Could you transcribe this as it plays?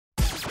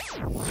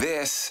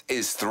This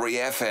is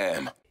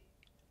 3FM.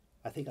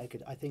 I think I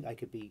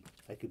could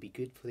be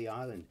good for the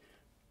island,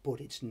 but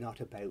it's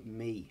not about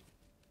me.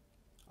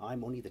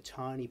 I'm only the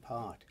tiny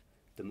part.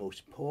 The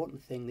most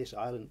important thing this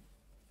island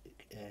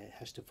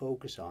has to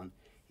focus on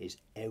is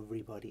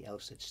everybody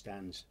else that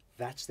stands.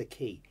 That's the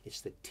key. It's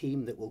the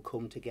team that will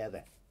come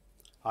together.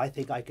 I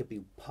think I could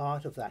be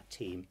part of that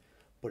team,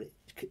 but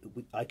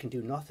I can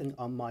do nothing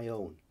on my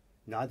own.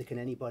 Neither can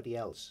anybody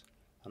else.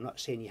 I'm not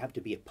saying you have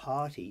to be a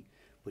party,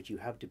 but you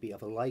have to be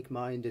of a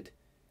like-minded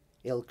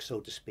ilk, so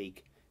to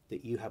speak,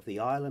 that you have the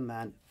Island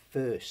man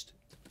first.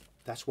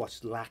 That's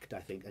what's lacked, I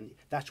think, and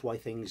that's why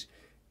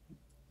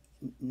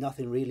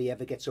nothing really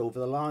ever gets over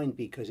the line,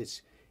 because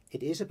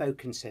it is about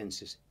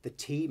consensus. The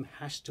team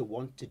has to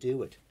want to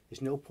do it.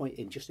 There's no point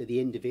in just the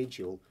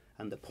individual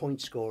and the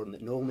point scoring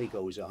that normally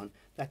goes on.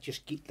 That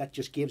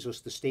just gives us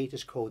the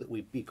status quo that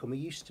we've become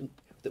used to.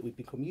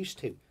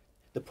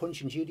 The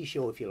Punch and Judy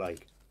show, if you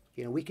like.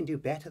 You know, we can do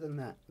better than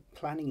that.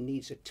 Planning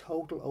needs a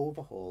total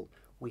overhaul.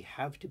 We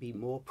have to be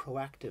more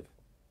proactive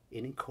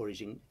in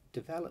encouraging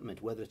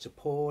development, whether it's a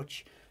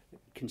porch,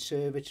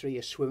 conservatory,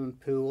 a swimming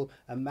pool,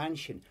 a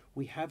mansion.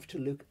 We have to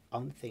look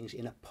on things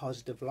in a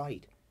positive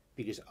light,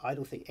 because I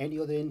don't think any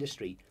other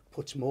industry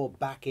puts more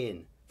back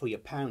in for your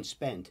pound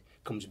spent,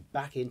 comes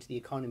back into the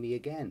economy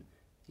again.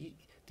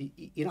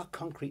 You're not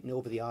concreting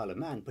over the Isle of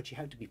Man, but you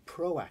have to be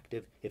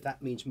proactive. If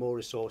that means more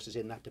resources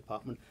in that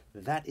department,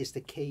 that is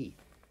the key.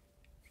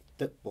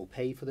 That will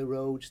pay for the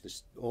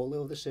roads, all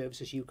the other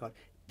services you've got.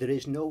 There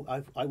is no,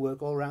 I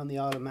work all around the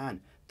Isle of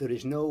Man. There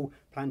is no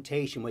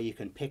plantation where you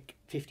can pick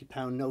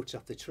 £50 notes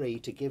off the tree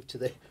to give to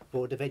the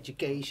Board of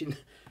Education,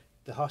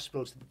 the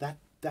hospitals.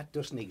 That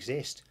doesn't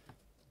exist.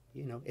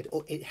 You know,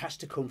 it has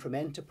to come from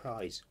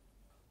enterprise.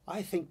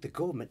 I think the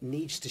government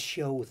needs to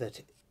show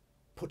that,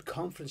 put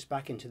confidence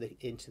back into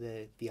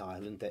the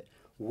island, that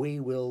we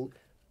will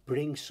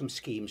bring some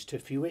schemes to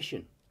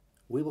fruition.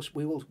 We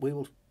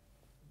will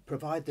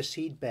provide the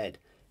seedbed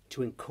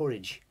to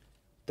encourage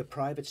the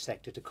private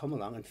sector to come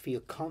along and feel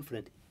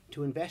confident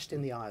to invest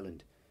in the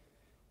island.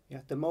 You know,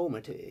 at the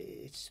moment,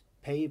 it's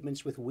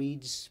pavements with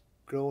weeds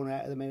growing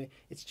out of them.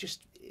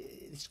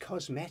 It's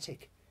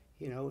cosmetic.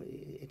 You know,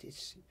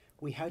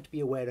 we have to be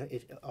aware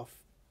of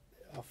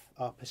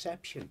our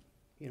perception.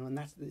 You know,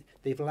 and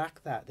they've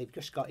lacked that. They've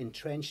just got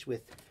entrenched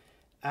with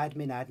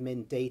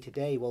admin day to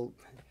day. Well,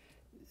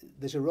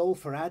 there's a role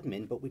for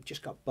admin, but we've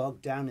just got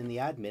bogged down in the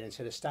admin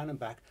instead of standing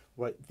back.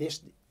 Right,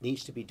 this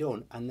needs to be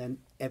done, and then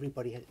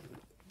everybody,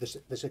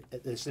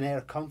 there's an air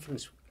of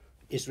confidence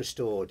is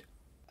restored.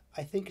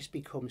 I think it's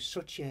become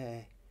such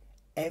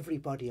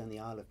everybody on the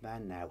Isle of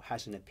Man now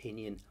has an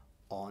opinion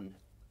on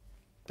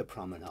the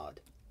promenade,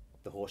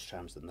 the horse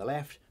trams on the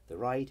left, the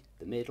right,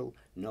 the middle,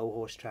 no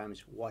horse trams,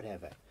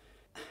 whatever.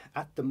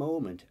 At the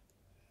moment,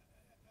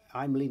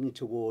 I'm leaning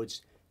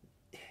towards,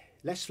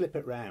 let's flip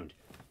it round.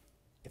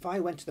 If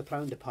I went to the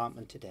planning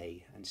department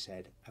today and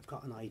said, I've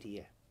got an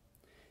idea.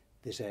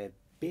 There's a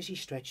busy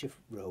stretch of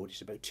road,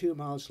 it's about 2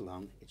 miles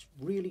long, it's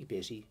really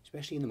busy,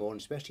 especially in the morning,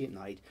 especially at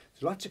night.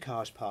 There's lots of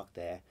cars parked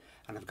there,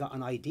 and I've got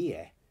an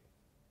idea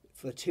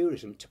for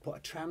tourism to put a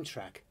tram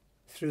track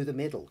through the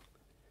middle,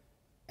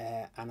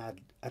 and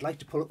I'd like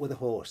to pull it with a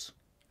horse.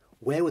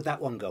 Where would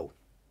that one go?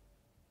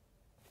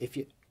 If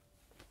you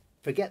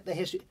forget the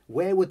history,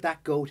 where would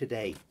that go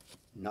today?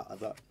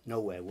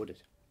 Nowhere, would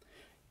it?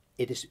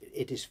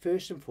 It is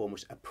first and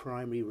foremost a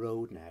primary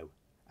road now,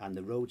 and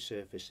the road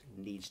surface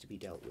needs to be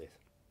dealt with.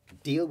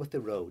 Deal with the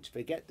roads.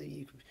 Forget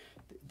the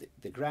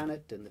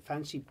granite and the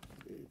fancy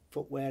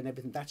footwear and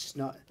everything. That's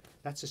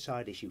a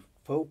side issue.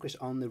 Focus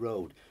on the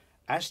road.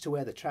 As to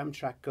where the tram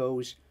track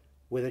goes,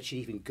 whether it should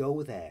even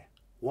go there.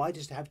 Why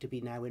does it have to be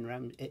now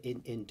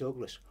in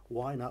Douglas?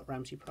 Why not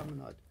Ramsey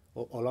Promenade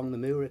or along the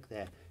Moorick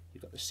there?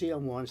 You've got the sea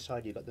on one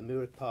side, you've got the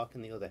Moorick Park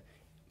on the other.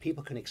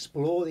 People can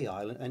explore the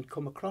island and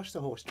come across the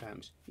horse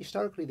trams.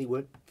 Historically, they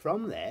weren't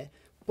from there,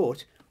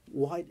 but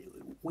why?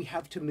 We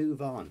have to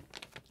move on.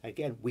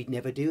 Again, we'd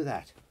never do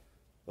that.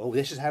 Oh,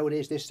 this is how it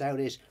is, this is how it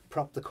is.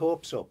 Prop the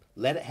corpse up,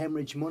 let it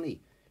hemorrhage money.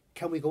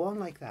 Can we go on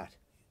like that?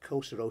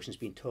 Coastal erosion's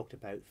been talked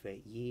about for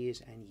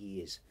years and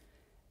years.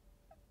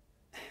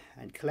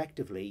 And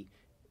collectively,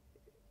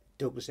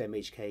 Douglas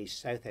MHKs,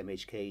 South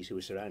MHKs, who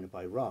are surrounded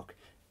by rock,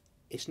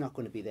 it's not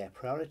going to be their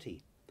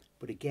priority.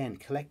 But again,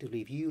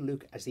 collectively, if you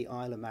look as the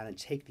Isle of Man and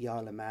take the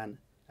Isle of Man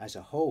as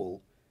a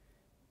whole,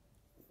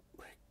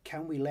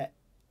 can we let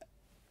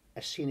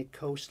a scenic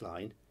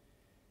coastline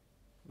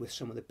with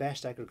some of the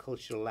best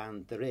agricultural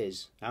land there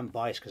is, I'm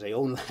biased because I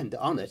own land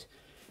on it,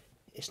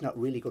 it's not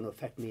really going to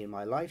affect me in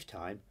my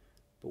lifetime,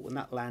 but when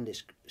that land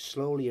is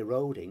slowly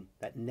eroding,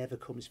 that never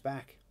comes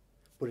back.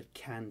 But it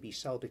can be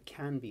solved, it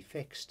can be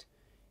fixed.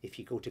 If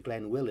you go to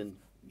Glenwillan,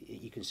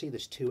 you can see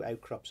there's 2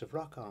 outcrops of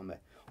rock armour.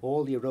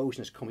 All the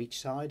erosion has come each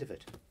side of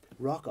it.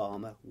 Rock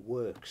armour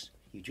works.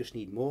 You just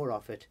need more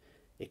of it.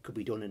 It could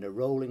be done in a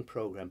rolling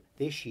programme.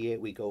 This year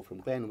we go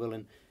from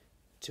Glenwillan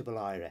to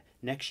Belira.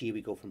 Next year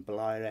we go from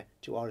Belira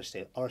to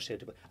Orrisdale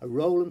to a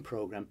rolling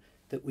programme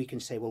that we can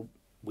say, well,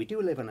 We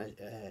do live on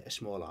a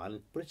small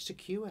island, but it's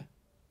secure.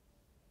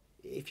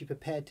 If you're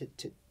prepared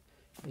to,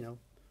 you know,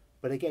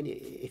 but again,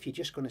 if you're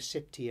just going to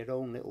sit to your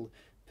own little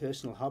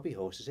personal hobby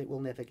horses, it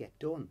will never get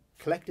done.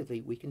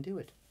 Collectively, we can do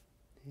it.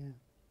 Yeah.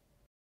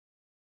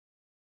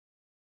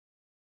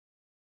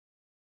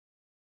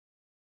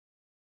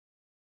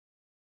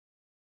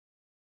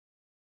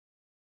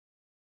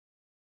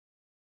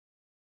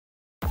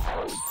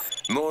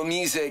 More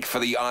music for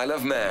the Isle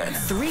of Man.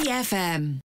 3FM.